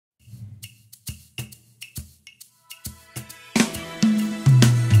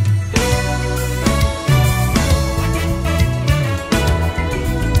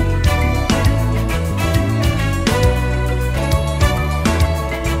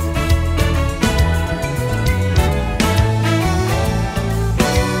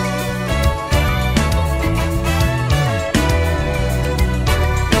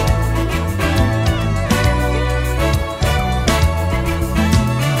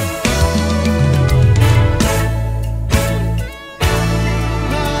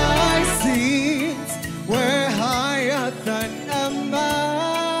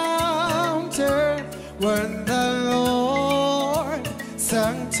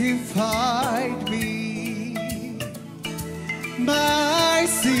sanctified me. My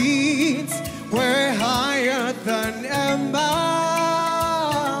sins were higher than a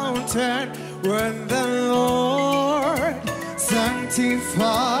mountain when the Lord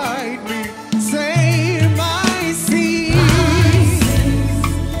sanctified me. Say, my sins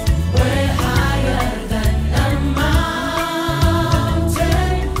were higher than a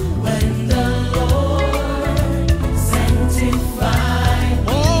mountain when the Lord sanctified me.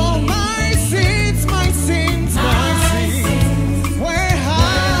 Oh, my sins, my sins, my sins were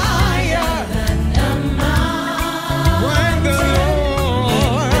higher than a mountain when the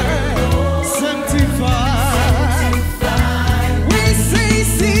Lord sanctified. We say,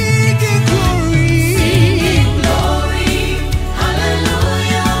 singing glory,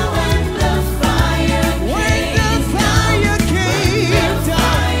 hallelujah, when the fire came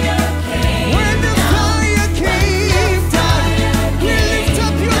down, when the fire came down, we lift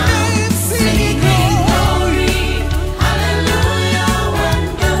up your name, singing glory. hallelujah, when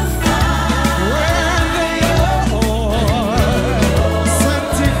the When the Lord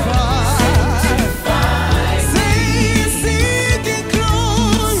sanctified, say, singing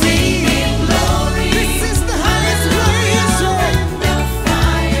glory. This is the highest praise.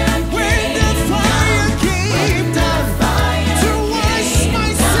 When the fire came down to wash my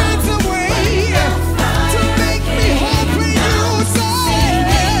sins away, to make me whole in you, say,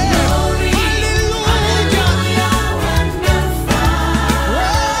 hallelujah.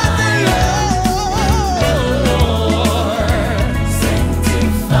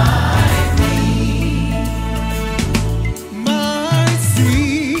 My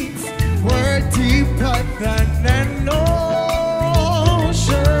sins were deeper than an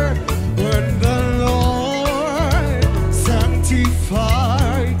ocean when the Lord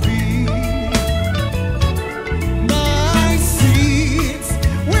sanctified me. My sins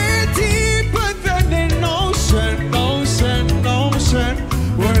were deeper than an ocean, ocean, ocean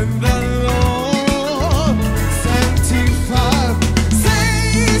when the Lord sanctified.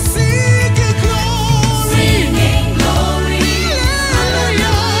 Say, singing glory.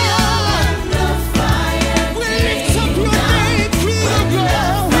 We lift up your name, King of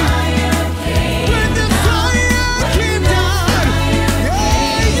glory. When the fire came down,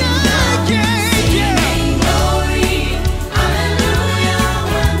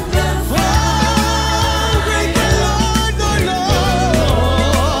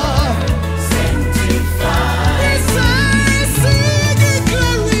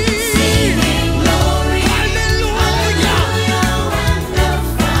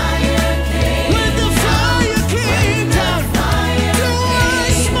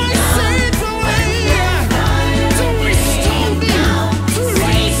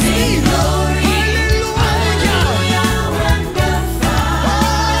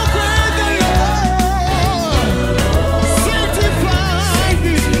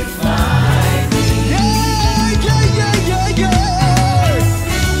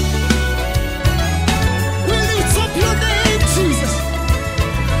 Jesus,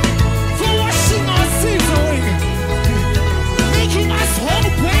 for washing our sins away, making us whole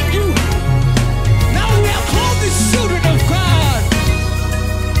in you. Now we are called the children of God.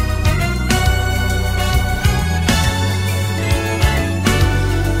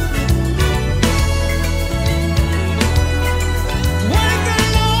 When the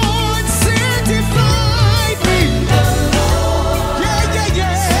Lord sanctified me, when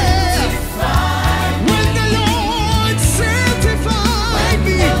the Lord sanctified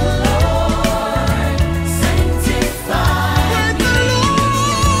me, when the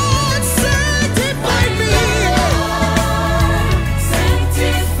Lord sanctified me,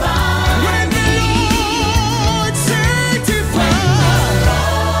 when the Lord sanctified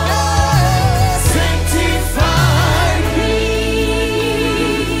me,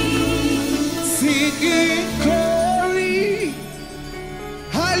 singing glory,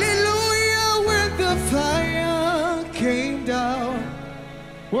 hallelujah, when the fire came down,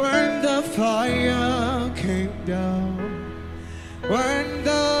 when the fire came down, when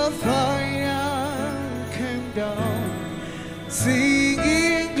the fire came down,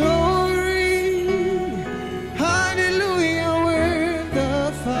 singing glory, hallelujah, when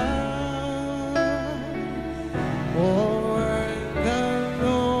the fire, oh, when the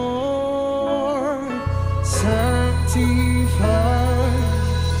Lord sanctified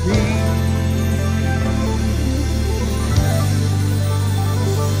me.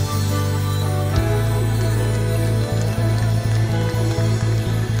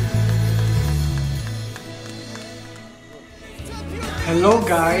 Hello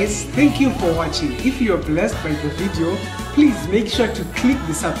guys, thank you for watching. If you are blessed by the video, please make sure to click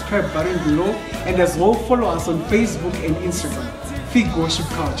the subscribe button below and as well follow us on Facebook and Instagram. Fig Worship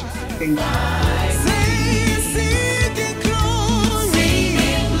Culture. Thank you.